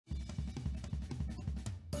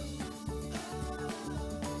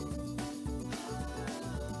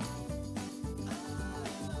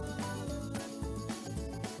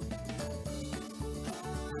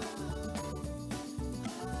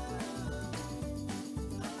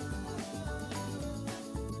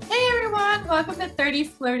welcome to 30,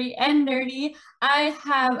 Flirty, and Nerdy. I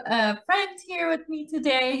have a friend here with me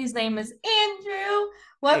today. His name is Andrew.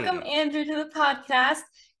 Welcome, Hey, Andrew, to the podcast.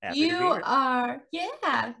 happy to You be here. are,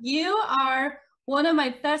 you are one of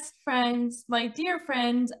my best friends, my dear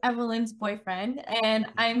friend, Evelyn's boyfriend. And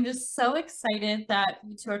I'm just so excited that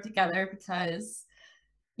you two are together because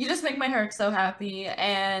you just make my heart so happy.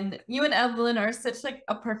 And you and Evelyn are such like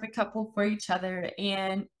a perfect couple for each other.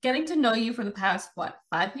 And getting to know you for the past, what,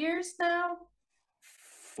 5 years now?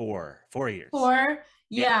 4 years. Four.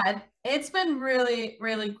 Yeah. Yeah, it's been really,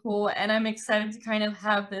 really cool. And I'm excited to kind of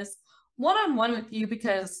have this one-on-one with you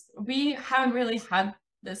because we haven't really had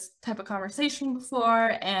this type of conversation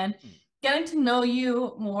before. And Hmm. getting to know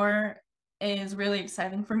you more is really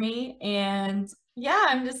exciting for me. And yeah,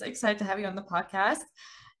 I'm just excited to have you on the podcast.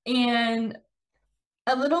 And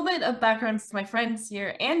a little bit of background to my friends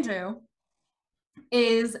here. Andrew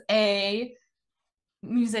is a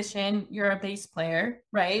musician, you're a bass player,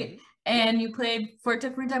 right? Yeah. And you played for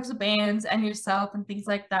different types of bands and yourself and things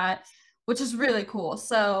like that, which is really cool.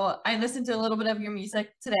 So I listened to a little bit of your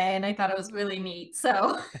music today and I thought it was really neat.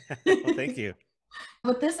 So Well, thank you.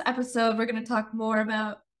 with this episode, we're going to talk more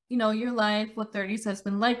about, your life, what 30s has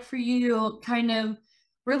been like for you, kind of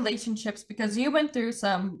relationships, because you went through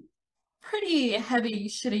some pretty heavy,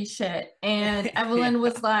 shitty shit. And Yeah. Evelyn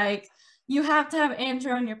was like, you have to have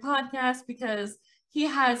Andrew on your podcast because he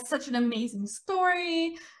has such an amazing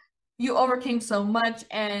story. You overcame so much,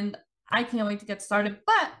 and I can't wait to get started.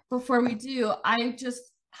 But before we do, I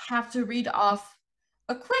just have to read off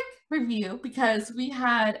a quick review because we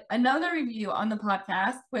had another review on the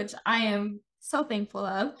podcast, which I am so thankful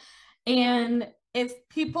of. And if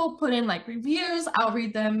people put in like reviews, I'll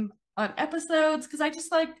read them on episodes because I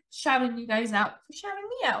just like shouting you guys out for shouting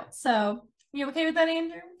me out. So, you okay with that,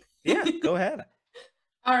 Andrew? Yeah, go ahead.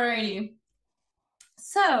 Alrighty.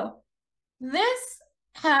 So, this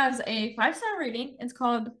has a 5-star rating. It's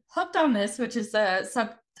called Hooked on This, which is the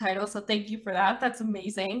subtitle. So, thank you for that. That's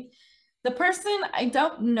amazing. The person I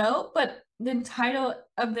don't know, but the title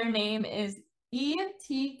of their name is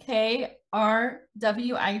ETKRWIT.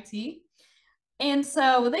 And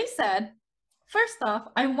so they said, first off,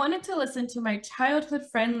 I wanted to listen to my childhood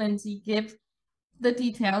friend Lindsay give the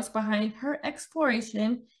details behind her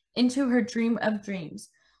exploration into her dream of dreams.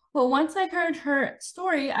 But once I heard her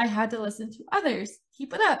story, I had to listen to others.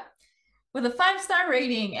 Keep it up with a 5-star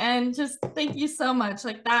rating. And just thank you so much.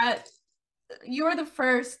 Like that, you were the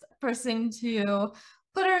first person to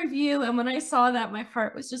put a review. And when I saw that, my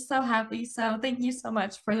heart was just so happy. So thank you so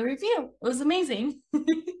much for the review. It was amazing.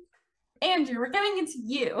 Andrew, we're getting into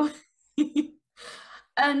you.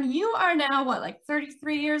 And you are now what, like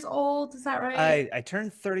 33 years old? Is that right? I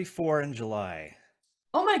turned 34 in July.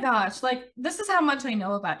 Oh my gosh, like this is how much I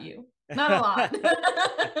know about you. Not a lot.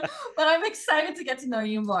 But I'm excited to get to know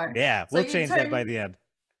you more. Yeah, So we'll you change that by turned, the end.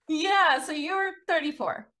 yeah, so you're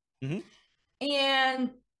 34. Hmm.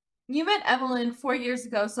 And you met Evelyn 4 years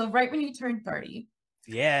ago, so right when you turned 30.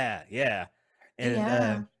 Yeah, yeah. And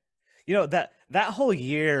Yeah. that whole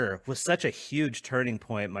year was such a huge turning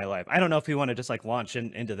point in my life. I don't know if you want to just like launch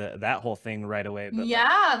into that whole thing right away, but like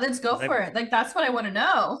Yeah, let's go 'cause for it. Like that's what I want to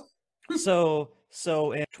know. so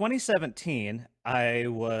in 2017, I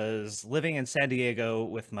was living in San Diego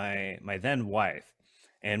with my then wife,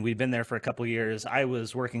 and we'd been there for a couple years. I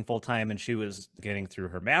was working full time, and she was getting through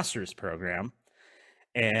her master's program.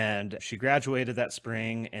 And she graduated that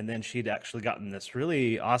spring, and then she'd actually gotten this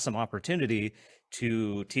really awesome opportunity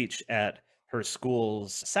to teach at her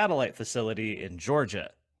school's satellite facility in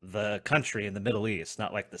Georgia, the country in the Middle East,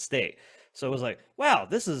 not like the state. So it was like, wow,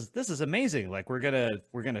 this is amazing. Like we're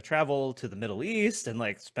gonna travel to the Middle East and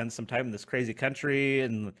like spend some time in this crazy country,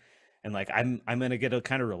 and like I'm gonna get to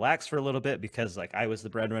kind of relax for a little bit because like I was the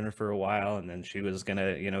breadwinner for a while, and then she was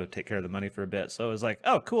gonna take care of the money for a bit. So it was like,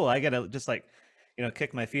 oh cool, I gotta just like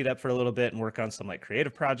kick my feet up for a little bit and work on some like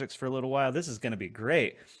creative projects for a little while. This is going to be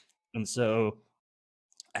great. And so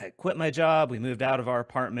I quit my job. We moved out of our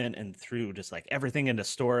apartment and threw just like everything into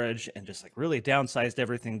storage and just like really downsized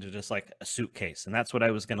everything to just like a suitcase. And that's what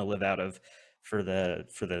I was going to live out of for the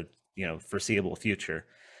foreseeable future.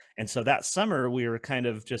 And so that summer we were kind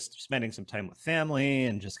of just spending some time with family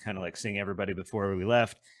and just kind of like seeing everybody before we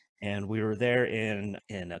left. And we were there in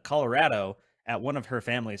Colorado at one of her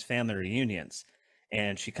family's family reunions.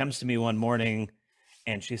 And she comes to me one morning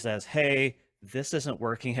and she says, "Hey, this isn't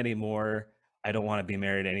working anymore. I don't want to be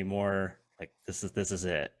married anymore. Like this is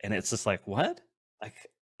it." And it's just like, what? Like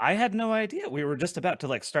I had no idea. We were just about to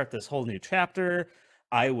like start this whole new chapter.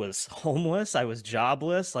 I was homeless, I was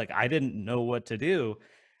jobless, like I didn't know what to do.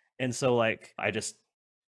 And so like I just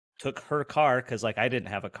took her car, because like I didn't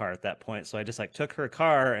have a car at that point, so I just like took her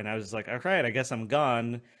car, and I was like, all right, I guess I'm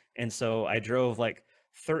gone. And so I drove like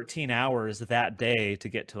 13 hours that day to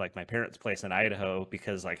get to like my parents' place in Idaho,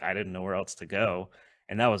 because like I didn't know where else to go.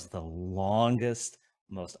 And that was the longest,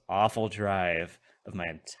 most awful drive of my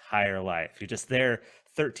entire life. You're just there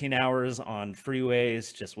 13 hours on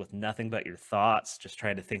freeways, just with nothing but your thoughts, just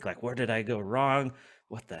trying to think like, where did I go wrong?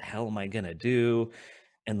 What the hell am I gonna do?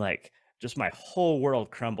 And like, just my whole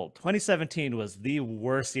world crumbled. 2017 was the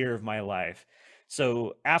worst year of my life.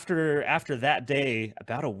 So after that day,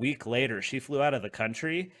 about a week later, she flew out of the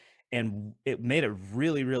country, and it made it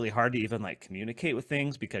really, really hard to even like communicate with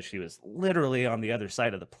things, because she was literally on the other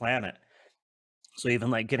side of the planet. So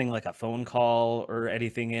even like getting like a phone call or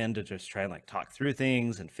anything in to just try and like talk through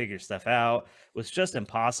things and figure stuff out was just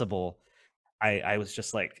impossible. I was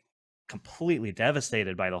just like completely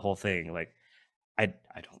devastated by the whole thing. Like I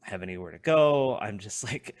don't have anywhere to go. I'm just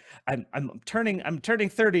like I'm turning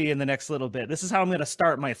 30 in the next little bit. This is how I'm going to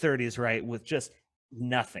start my 30s, right? With just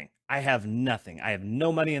nothing. I have nothing. I have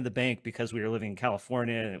no money in the bank, because we were living in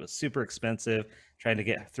California and it was super expensive trying to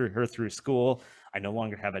get through school. I no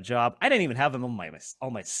longer have a job. I didn't even have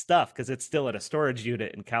all my stuff, because it's still at a storage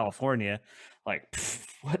unit in California. Like,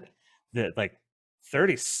 what the like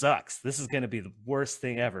 30 sucks. This is going to be the worst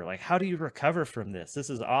thing ever. Like, how do you recover from this?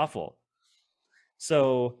 This is awful.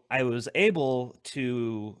 So I was able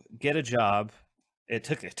to get a job. It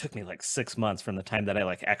took me like 6 months from the time that I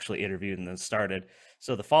like actually interviewed and then started.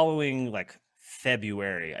 So the following like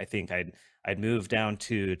February, I think I'd moved down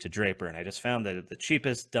to Draper, and I just found the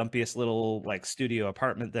cheapest, dumpiest little like studio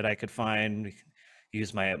apartment that I could find.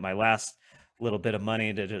 Use my last little bit of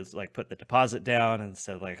money to just like put the deposit down, and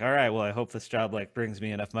said like, all right, well, I hope this job like brings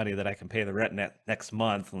me enough money that I can pay the rent next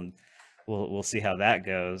month, and we'll see how that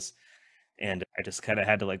goes. And I just kind of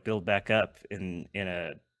had to like build back up in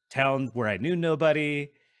a town where I knew nobody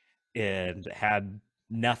and had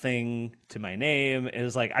nothing to my name. It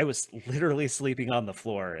was like I was literally sleeping on the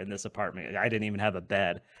floor in this apartment. I didn't even have a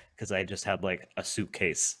bed, because I just had like a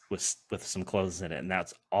suitcase with some clothes in it, and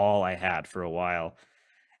that's all I had for a while.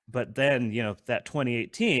 But then, that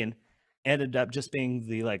 2018 ended up just being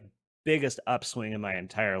the like biggest upswing in my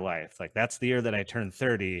entire life. Like, that's the year that I turned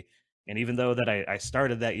 30. And even though that I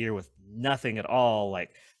started that year with nothing at all, like,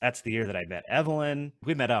 that's the year that I met Evelyn.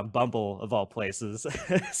 We met on Bumble, of all places.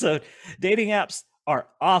 So dating apps are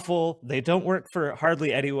awful. They don't work for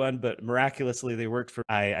hardly anyone, but miraculously they worked for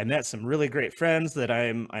I met some really great friends that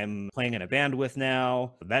I'm playing in a band with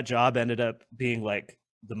now. That job ended up being like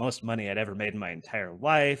the most money I'd ever made in my entire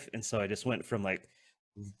life. And so I just went from like,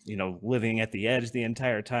 living at the edge the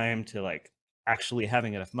entire time to like actually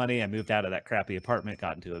having enough money. I moved out of that crappy apartment,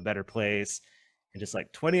 got into a better place. And just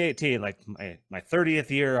like 2018, like my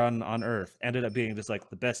 30th year on earth, ended up being just like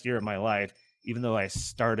the best year of my life, even though I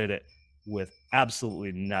started it with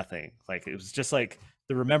absolutely nothing. Like, it was just like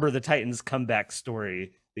the Remember the Titans comeback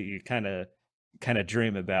story that you kind of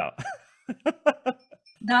dream about.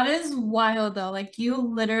 That is wild though. Like you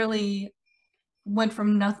literally went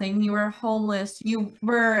from nothing. You were homeless. You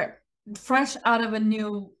were fresh out of a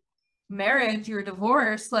new marriage. You were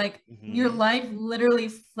divorced. Like your Mhm. life literally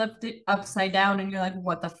flipped it upside down, and you're like,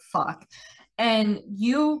 what the fuck? And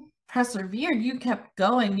you persevered. You kept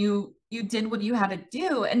going. You did what you had to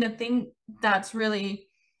do. And the thing that's really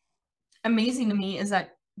amazing to me is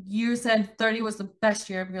that you said 30 was the best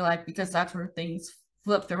year of your life because that's where things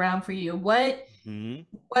flipped around for you. Mhm.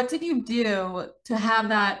 What did you do to have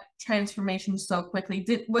that transformation so quickly?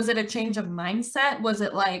 Was it a change of mindset? Was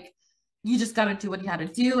it like you just got to do what you had to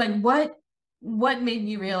do? Like what made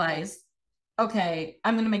you realize, okay,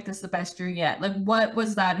 I'm going to make this the best year yet? Like what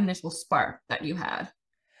was that initial spark that you had?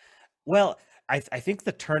 Well, I think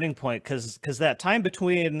the turning point, because that time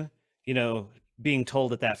between, you know, being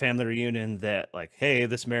told at that family reunion that like, hey,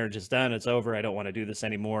 this marriage is done, it's over, I don't want to do this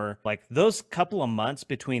anymore. Like, those couple of months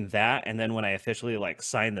between that and then when I officially like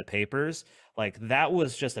signed the papers, like that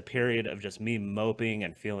was just a period of just me moping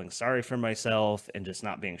and feeling sorry for myself and just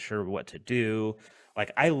not being sure what to do.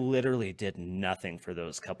 Like, I literally did nothing for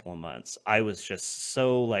those couple of months. I was just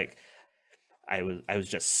so like I was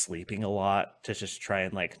just sleeping a lot to just try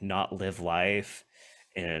and like not live life,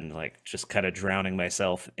 and like just kind of drowning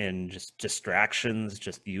myself in just distractions,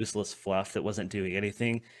 just useless fluff that wasn't doing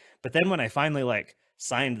anything. But then when I finally like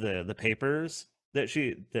signed the papers that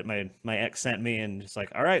my ex sent me, and just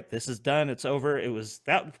like, all right, this is done, it's over. It was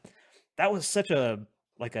that was such a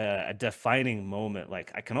like a defining moment.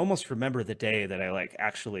 Like, I can almost remember the day that I like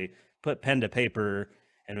actually put pen to paper,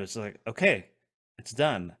 and it was like, okay, it's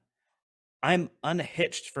done. I'm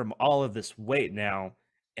unhitched from all of this weight now,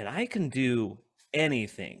 and I can do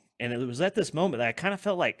anything. And it was at this moment that I kind of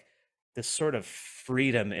felt like this sort of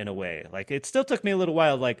freedom in a way. Like it still took me a little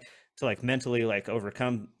while like to like mentally like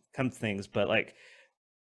overcome things, but like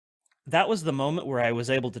that was the moment where I was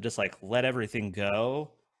able to just like let everything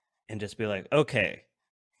go and just be like, okay,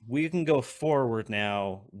 we can go forward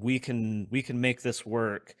now. We can make this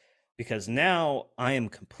work because now I am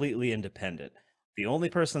completely independent. The only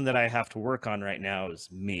person that I have to work on right now is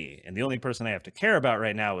me, and the only person I have to care about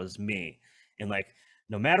right now is me. And like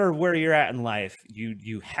no matter where you're at in life,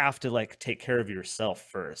 you have to like take care of yourself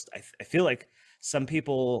first. I feel like some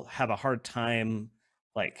people have a hard time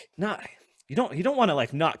like not you don't want to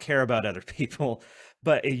like not care about other people,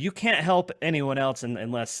 but you can't help anyone else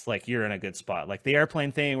unless like you're in a good spot, like the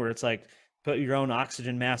airplane thing where it's like put your own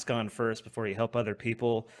oxygen mask on first before you help other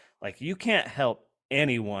people. Like you can't help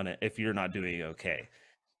anyone if you're not doing okay.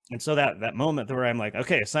 And so that moment where I'm like,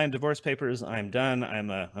 okay, signed divorce papers, I'm done, I'm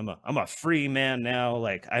a free man now,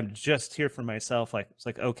 like I'm just here for myself, like it's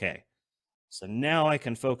like okay, so now I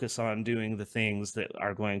can focus on doing the things that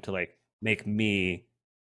are going to like make me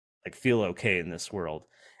like feel okay in this world.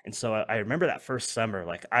 And so I remember that first summer,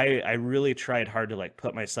 like I really tried hard to like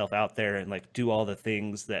put myself out there and like do all the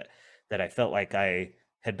things that I felt like I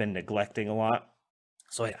had been neglecting a lot.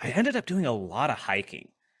 So I ended up doing a lot of hiking.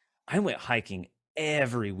 I went hiking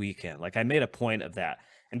every weekend. Like I made a point of that.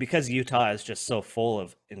 And because Utah is just so full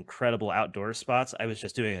of incredible outdoor spots, I was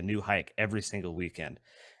just doing a new hike every single weekend.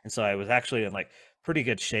 And so I was actually in like pretty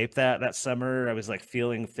good shape that summer. I was like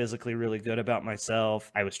feeling physically really good about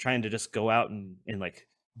myself. I was trying to just go out and like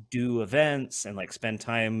do events and like spend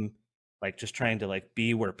time like just trying to like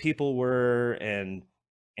be where people were. And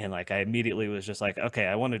like I immediately was just like, okay,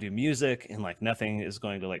 I want to do music, and like nothing is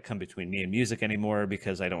going to like come between me and music anymore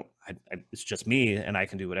because it's just me and I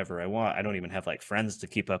can do whatever I want. I don't even have like friends to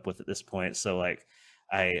keep up with at this point. So like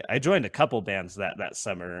I joined a couple bands that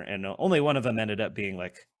summer, and only one of them ended up being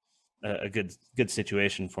like a good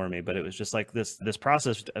situation for me. But it was just like this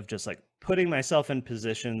process of just like putting myself in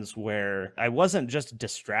positions where I wasn't just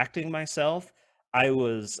distracting myself. I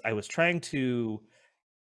was trying to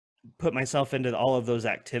put myself into all of those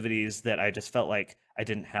activities that I just felt like I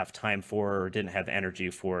didn't have time for or didn't have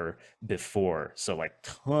energy for before. So like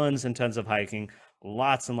tons and tons of hiking,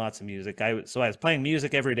 lots and lots of music. So I was playing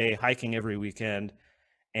music every day, hiking every weekend,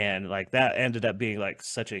 and like that ended up being like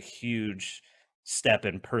such a huge step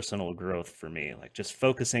in personal growth for me. Like just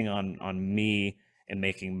focusing on me and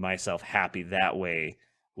making myself happy that way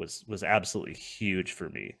was absolutely huge for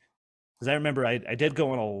me. Because I remember I did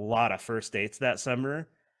go on a lot of first dates that summer,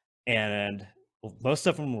 and most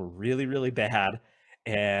of them were really really bad,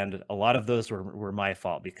 and a lot of those were my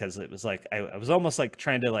fault because it was like I was almost like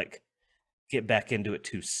trying to like get back into it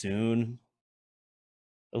too soon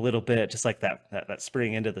a little bit, just like that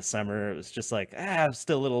spring into the summer. It was just like I'm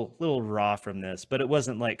still a little raw from this, but it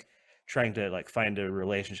wasn't like trying to like find a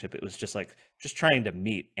relationship. It was just like just trying to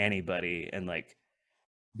meet anybody and like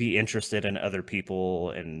be interested in other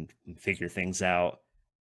people and figure things out.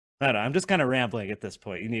 I don't know, I'm just kind of rambling at this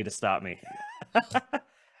point. You need to stop me.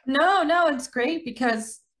 No, no, it's great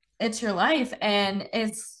because it's your life and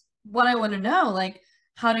it's what I want to know. Like,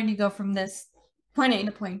 how did you go from this point A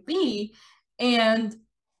to point B? And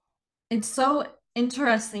it's so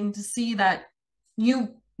interesting to see that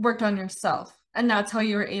you worked on yourself and that's how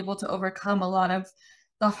you were able to overcome a lot of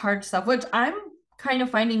the hard stuff, which I'm kind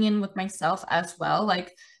of finding in with myself as well.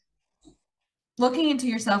 Like, looking into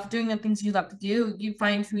yourself, doing the things you love to do, you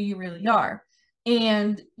find who you really are.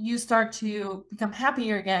 And you start to become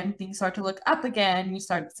happier again. Things start to look up again. You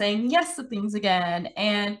start saying yes to things again.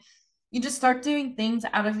 And you just start doing things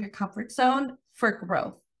out of your comfort zone for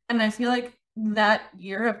growth. And I feel like that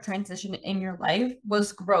year of transition in your life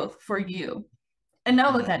was growth for you. And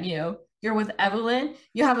now look Mhm. at you. You're with Evelyn.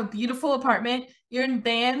 You have a beautiful apartment. You're in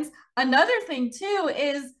bands. Another thing, too,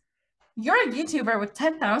 is you're a YouTuber with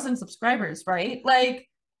 10,000 subscribers, right? Like,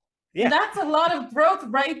 Yeah. that's a lot of growth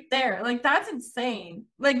right there. Like, that's insane.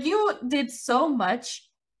 Like, you did so much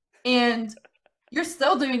and you're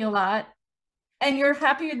still doing a lot and you're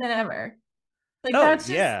happier than ever. Like, Oh that's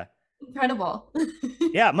just yeah. incredible.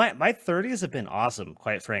 Yeah, my 30s have been awesome,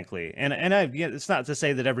 quite frankly. And I yeah, it's not to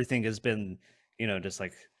say that everything has been, just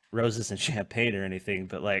like roses and champagne or anything,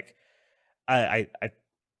 but like I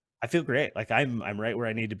feel great. Like I'm right where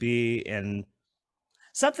I need to be. And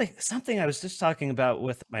something I was just talking about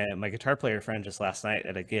with my guitar player friend just last night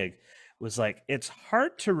at a gig was like it's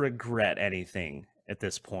hard to regret anything at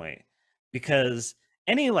this point because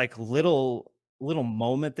any like little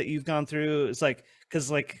moment that you've gone through is like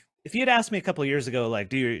because like if you'd asked me a couple of years ago, like,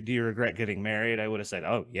 do you regret getting married? I would have said,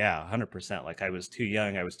 oh yeah, 100%. Like, I was too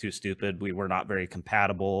young, I was too stupid, we were not very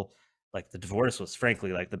compatible. Like, the divorce was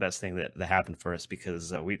frankly like the best thing that happened for us,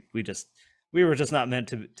 because we were just not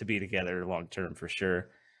meant to be together long term, for sure.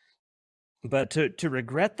 But to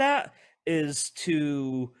regret that is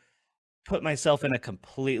to put myself in a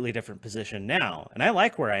completely different position now, and I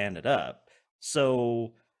like where I ended up.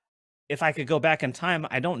 So if I could go back in time,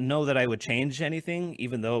 I don't know that I would change anything,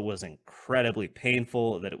 even though it was incredibly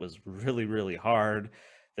painful, that it was really, really hard,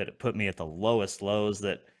 that it put me at the lowest lows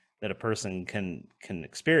that a person can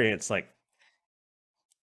experience. Like,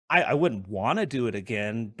 I wouldn't want to do it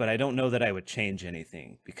again, but I don't know that I would change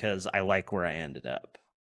anything because I like where I ended up.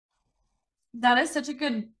 That is such a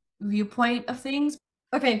good viewpoint of things.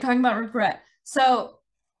 Okay, talking about regret. So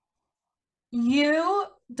you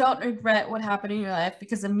don't regret what happened in your life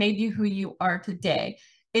because it made you who you are today.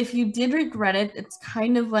 If you did regret it, it's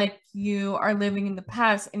kind of like you are living in the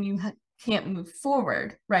past and you can't move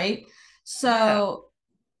forward, right? Yeah. So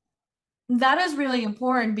that is really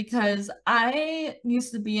important because I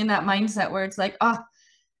used to be in that mindset where it's like, oh,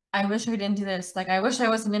 I wish I didn't do this. Like, I wish I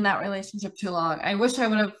wasn't in that relationship too long. I wish I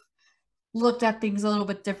would have looked at things a little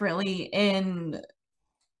bit differently in,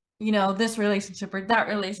 this relationship or that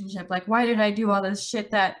relationship. Like, why did I do all this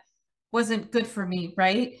shit that wasn't good for me,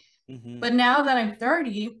 right? Hmm. But now that I'm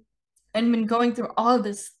 30 and been going through all of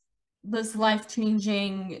this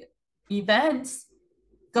life-changing events,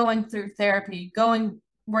 going through therapy,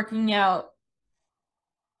 working out,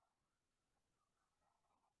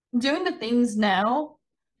 doing the things now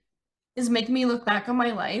is making me look back on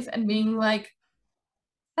my life and being like,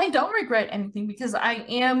 I don't regret anything because I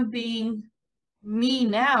am being me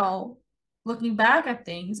now, looking back at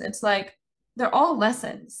things. It's like they're all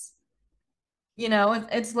lessons.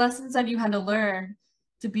 It's lessons that you had to learn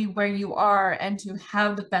to be where you are and to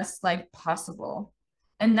have the best life possible.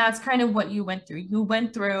 And that's kind of what you went through. You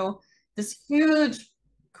went through this huge,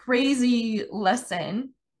 crazy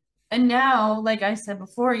lesson. And now, like I said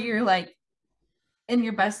before, you're like in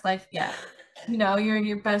your best life yet. You're in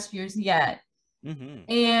your best years yet. Hmm.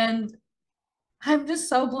 And I'm just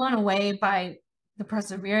so blown away by the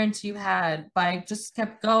perseverance you had, by just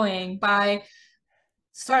kept going, by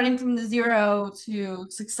starting from the zero to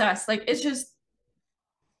success. Like, it's just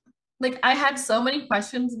like I had so many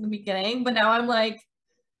questions in the beginning, but now I'm like,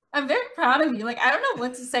 I'm very proud of you. Like, I don't know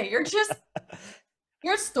what to say.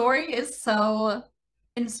 Your story is so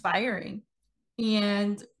inspiring.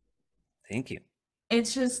 And Thank you.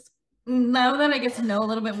 it's just now that I get to know a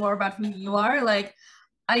little bit more about who you are, like,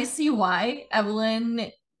 I see why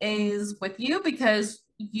Evelyn is with you because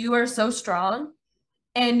you are so strong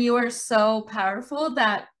and you are so powerful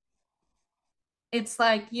that it's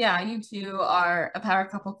like, yeah, you two are a power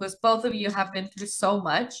couple because both of you have been through so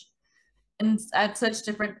much and at such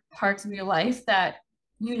different parts of your life that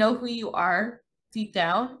you know who you are deep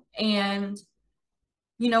down and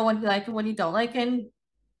you know what you like and what you don't like. And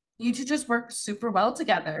you two just work super well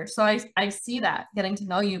together. So I see that getting to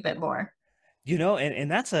know you a bit more.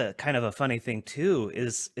 And that's a kind of a funny thing too,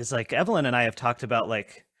 is like Evelyn and I have talked about,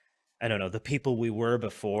 like, I don't know, the people we were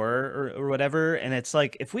before, or whatever. And it's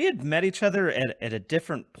like, if we had met each other at a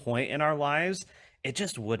different point in our lives, it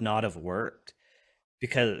just would not have worked.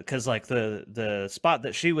 Because like the spot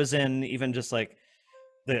that she was in, even just like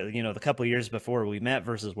the couple of years before we met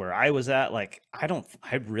versus where I was at, like,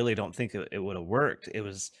 I really don't think it would have worked.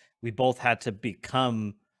 We both had to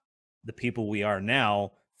become the people we are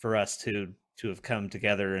now for us to have come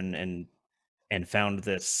together and found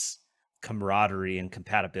this camaraderie and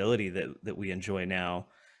compatibility that we enjoy now.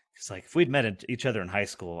 It's like, if we'd met each other in high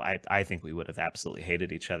school, I think we would have absolutely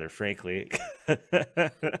hated each other, frankly.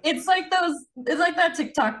 It's like that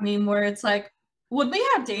TikTok meme where it's like, would we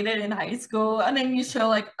have dated in high school? And then you show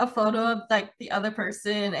like a photo of like the other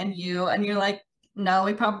person and you're like, no,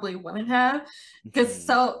 we probably wouldn't have. Because Mhm.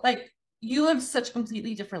 so like you lived such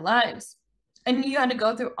completely different lives. And you had to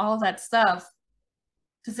go through all that stuff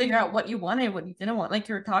to figure out what you wanted, what you didn't want. Like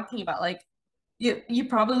you were talking about, like you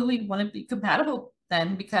probably wouldn't be compatible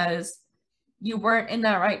then because you weren't in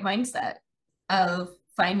that right mindset of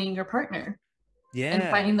finding your partner and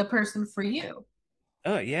Yeah. finding the person for you.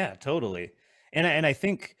 Oh yeah, totally. And I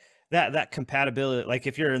think that compatibility, like,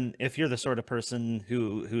 if you're the sort of person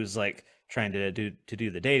who's like trying to do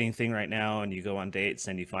the dating thing right now, and you go on dates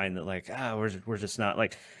and you find that, like, we're just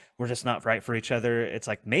not right for each other. It's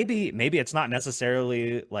like, maybe it's not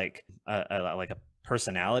necessarily like a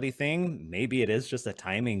personality thing. Maybe it is just a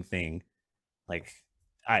timing thing. Like,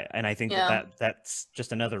 I think Yeah. that's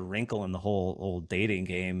just another wrinkle in the whole dating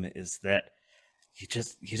game, is that you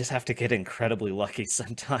just have to get incredibly lucky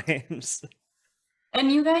sometimes.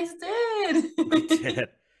 And you guys did. We did.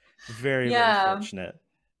 Very, very Yeah. fortunate.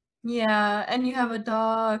 Yeah, and you have a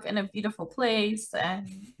dog and a beautiful place, and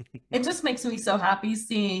it just makes me so happy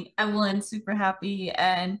seeing Evelyn super happy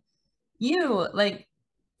and you like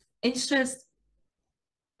it's just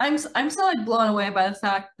I'm so like blown away by the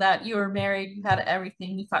fact that you were married, you had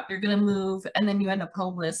everything, you thought you're gonna move, and then you end up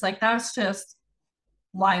homeless. Like that's just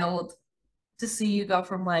wild to see you go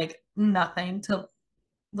from like nothing to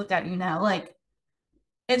look at you now. Like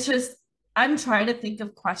it's just I'm trying to think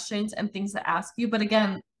of questions and things to ask you, but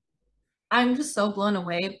again, I'm just so blown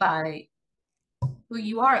away by who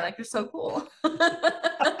you are. Like you're so cool.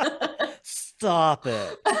 Stop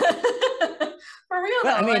it. For real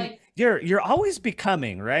But I though, mean, like you're always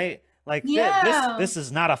becoming, right? Like yeah. this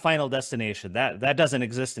is not a final destination. That doesn't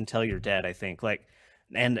exist until you're dead, I think. Like,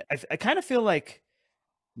 and I kind of feel like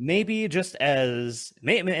maybe just as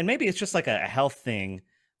and maybe it's just like a health thing.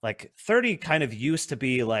 Like 30 kind of used to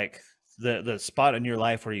be like the spot in your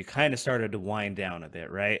life where you kind of started to wind down a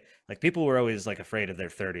bit, right? Like people were always like afraid of their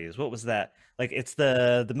 30s. What was that? Like it's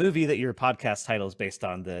the movie that your podcast title is based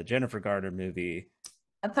on, the Jennifer Garner movie,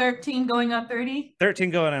 A 13 going on 30.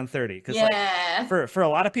 13 going on 30. Because like Yeah. for a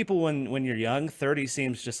lot of people when you're young, 30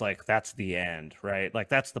 seems just like that's the end, right? Like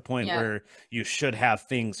that's the point Yeah. where you should have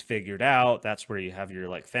things figured out. That's where you have your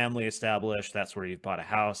like family established. That's where you've bought a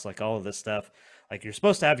house, like all of this stuff. Like you're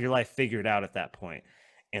supposed to have your life figured out at that point.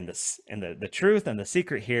 And the truth and the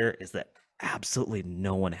secret here is that absolutely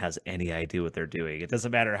no one has any idea what they're doing. It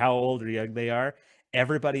doesn't matter how old or young they are.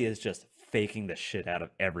 Everybody is just faking the shit out of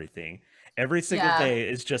everything. Every single Yeah. day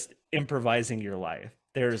is just improvising your life.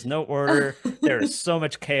 There is no order. There is so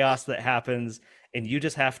much chaos that happens, and you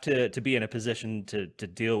just have to be in a position to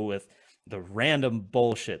deal with the random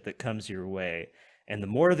bullshit that comes your way. And the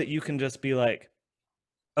more that you can just be like,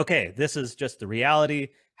 okay, this is just the reality.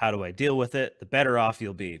 How do I deal with it? The better off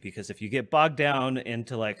you'll be. Because if you get bogged down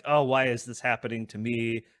into like, oh, why is this happening to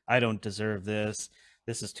me? I don't deserve this.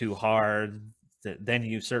 This is too hard. Then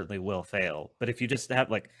you certainly will fail. But if you just have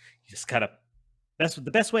like, you just gotta. That's the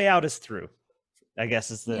best way out is through. I guess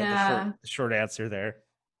is the Yeah. short answer there.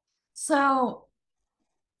 So,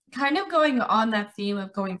 kind of going on that theme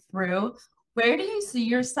of going through, where do you see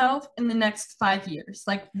yourself in the next 5 years?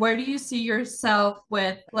 Like, where do you see yourself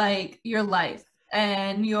with like your life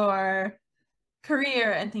and your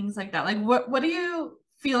career and things like that? Like, what do you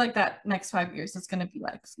feel like that next 5 years is going to be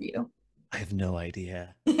like for you? I have no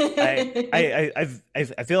idea. I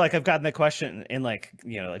feel like I've gotten the question in like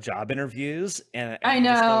job interviews, and I I'm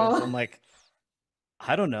just always know. I'm like,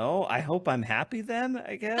 I don't know. I hope I'm happy then,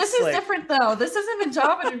 I This guess. is Like different though. This isn't a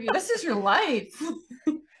job interview. This is your life.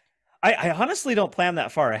 I honestly don't plan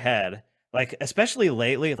that far ahead. Like especially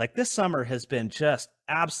lately, like this summer has been just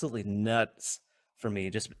absolutely nuts for me.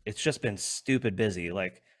 Just it's just been stupid busy.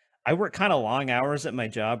 Like I work kind of long hours at my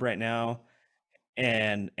job right now,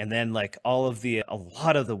 and then like a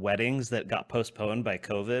lot of the weddings that got postponed by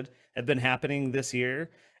COVID have been happening this year,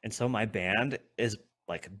 and so my band is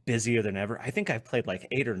like busier than ever. I think I've played like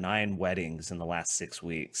 8 or 9 weddings in the last 6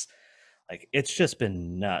 weeks. Like it's just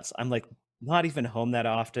been nuts. I'm like not even home that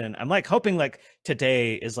often. I'm like hoping like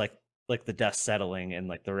today is like the dust settling and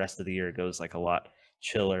like the rest of the year goes like a lot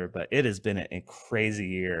chiller, but it has been a crazy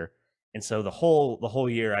year. And so the whole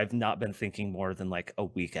year I've not been thinking more than like a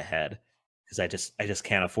week ahead, because I just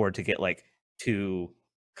can't afford to get like too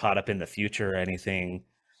caught up in the future or anything.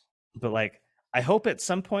 But like I hope at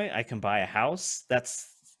some point I can buy a house.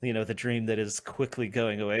 That's the dream that is quickly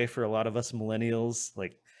going away for a lot of us millennials.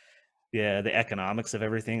 Like yeah, the economics of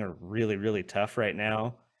everything are really, really tough right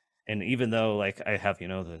now. And even though like I have,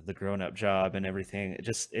 the grown up job and everything, it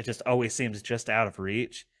just always seems just out of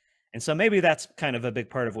reach. And so maybe that's kind of a big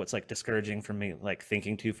part of what's like discouraging for me, like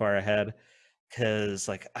thinking too far ahead. Cause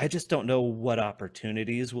like I just don't know what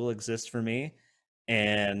opportunities will exist for me.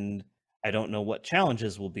 And I don't know what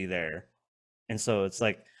challenges will be there. And so it's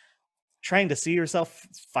like trying to see yourself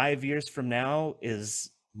 5 years from now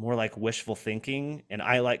is more like wishful thinking, and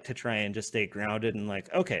I like to try and just stay grounded and like,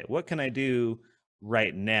 okay, what can I do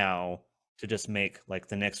right now to just make like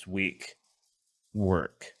the next week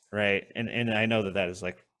work, right? And I know that is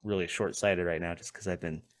like really short-sighted right now just because I've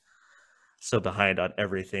been so behind on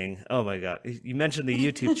everything. Oh my god, you mentioned the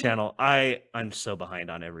YouTube channel. I'm so behind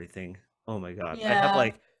on everything. Oh my god, I have Yeah.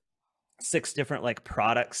 like 6 different like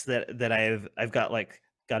products that I've got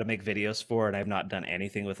to make videos for, and I've not done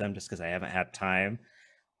anything with them just because I haven't had time.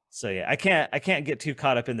 So yeah, I can't get too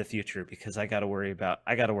caught up in the future because I got to worry about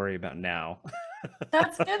now.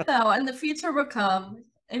 That's good though. And the future will come.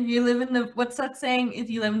 If you live in the, what's that saying? If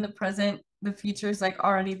you live in the present, the future is like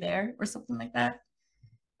already there or something like that.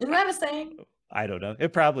 Isn't that a saying? I don't know.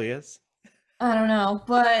 It probably is. I don't know,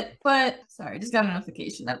 but sorry, just got a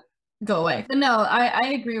notification that go away. But no,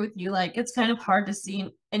 I agree with you. Like it's kind of hard to see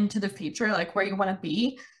into the future, like where you want to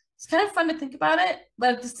be. It's kind of fun to think about it,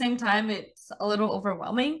 but at the same time, it's a little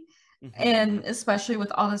overwhelming. And especially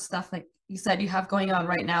with all the stuff like you said you have going on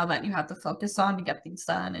right now that you have to focus on to get things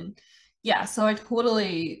done. And yeah, so I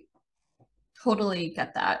totally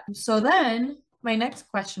get that. So then my next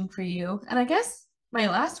question for you, and I guess my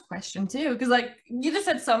last question too, because like you just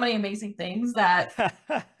said so many amazing things that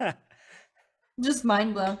just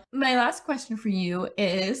mind blown. My last question for you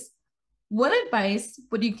is, what advice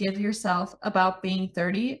would you give yourself about being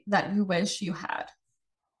 30 that you wish you had?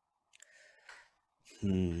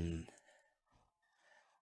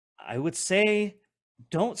 I would say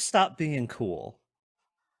don't stop being cool.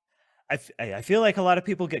 I feel like a lot of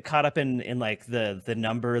people get caught up in like the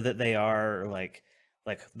number that they are, or like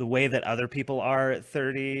the way that other people are at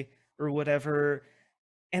 30 or whatever.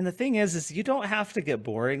 And the thing is you don't have to get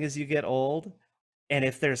boring as you get old. And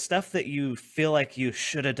if there's stuff that you feel like you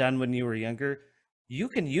should have done when you were younger, you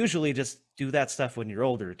can usually just do that stuff when you're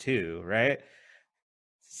older too, right?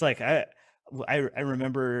 It's like I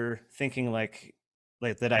remember thinking like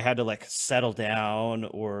that I had to like settle down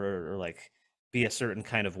or like be a certain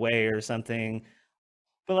kind of way or something.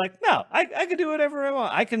 But like, no, I can do whatever I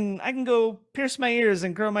want. I can go pierce my ears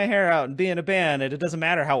and grow my hair out and be in a band, and it doesn't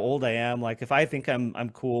matter how old I am. Like if I think I'm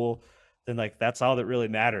cool, then like that's all that really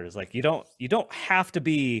matters. Like you don't have to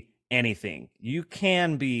be anything. You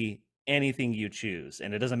can be anything you choose,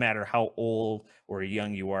 and it doesn't matter how old or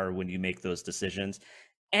young you are when you make those decisions.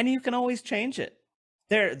 And you can always change it.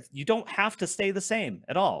 You don't have to stay the same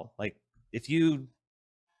at all. Like if you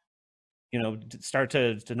start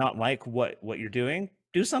to not like what you're doing,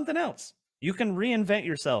 do something else. You can reinvent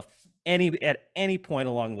yourself at any point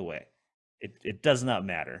along the way. It does not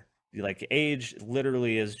matter. Like age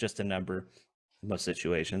literally is just a number in most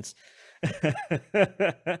situations.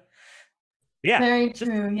 Yeah. Very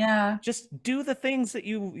true. Yeah. Just do the things that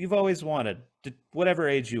you've always wanted, whatever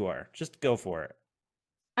age you are. Just go for it.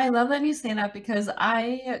 I love that you say that because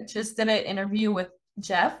I just did an interview with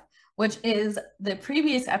Jeff, which is the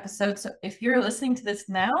previous episode. So if you're listening to this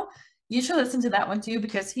now, you should listen to that one too,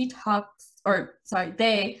 because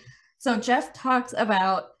so Jeff talks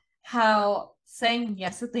about how saying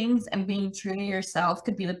yes to things and being true to yourself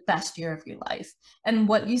could be the best year of your life. And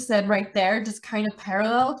what you said right there just kind of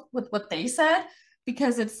paralleled with what they said,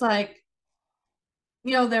 because it's like,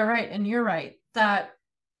 they're right and you're right, that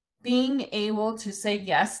being able to say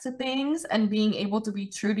yes to things and being able to be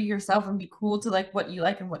true to yourself and be cool to like what you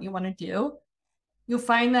like and what you want to do, you'll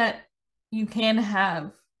find that you can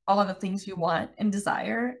have all of the things you want and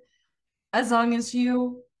desire as long as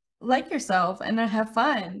you like yourself and have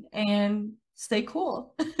fun and stay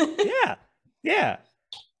cool. Yeah.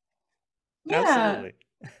 Absolutely.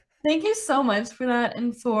 Thank you so much for that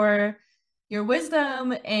and for your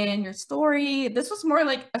wisdom and your story. This was more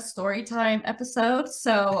like a story time episode,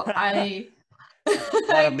 so a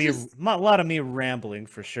lot of me rambling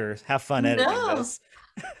for sure. Have fun editing this.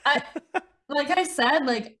 Like I said,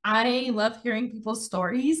 like I love hearing people's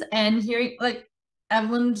stories and hearing like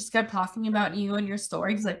Evelyn just kept talking about you and your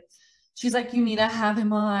stories. Like she's like, you need to have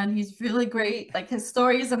him on. He's really great. Like his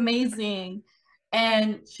story is amazing.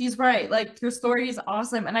 And she's right. Like your story is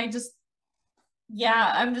awesome. And I'm just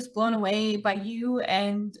blown away by you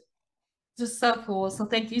and just so cool. So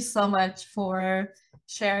thank you so much for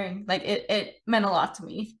sharing. Like it meant a lot to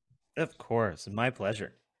me. Of course. My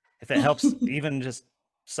pleasure. If it helps even just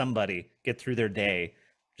somebody get through their day,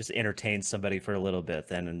 just entertain somebody for a little bit,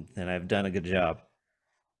 then I've done a good job.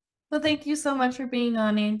 Well, thank you so much for being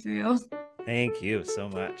on, Andrew. Thank you so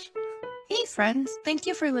much. Hey friends, thank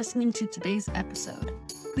you for listening to today's episode.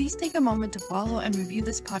 Please take a moment to follow and review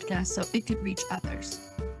this podcast so it could reach others.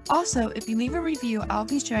 Also, if you leave a review, I'll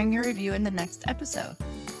be sharing your review in the next episode.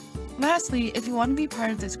 Lastly, if you want to be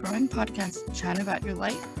part of this growing podcast to chat about your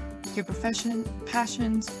life, your profession,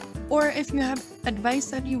 passions, or if you have advice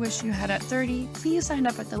that you wish you had at 30, please sign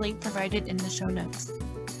up at the link provided in the show notes.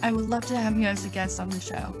 I would love to have you as a guest on the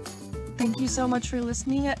show. Thank you so much for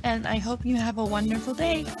listening, and I hope you have a wonderful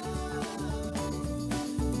day.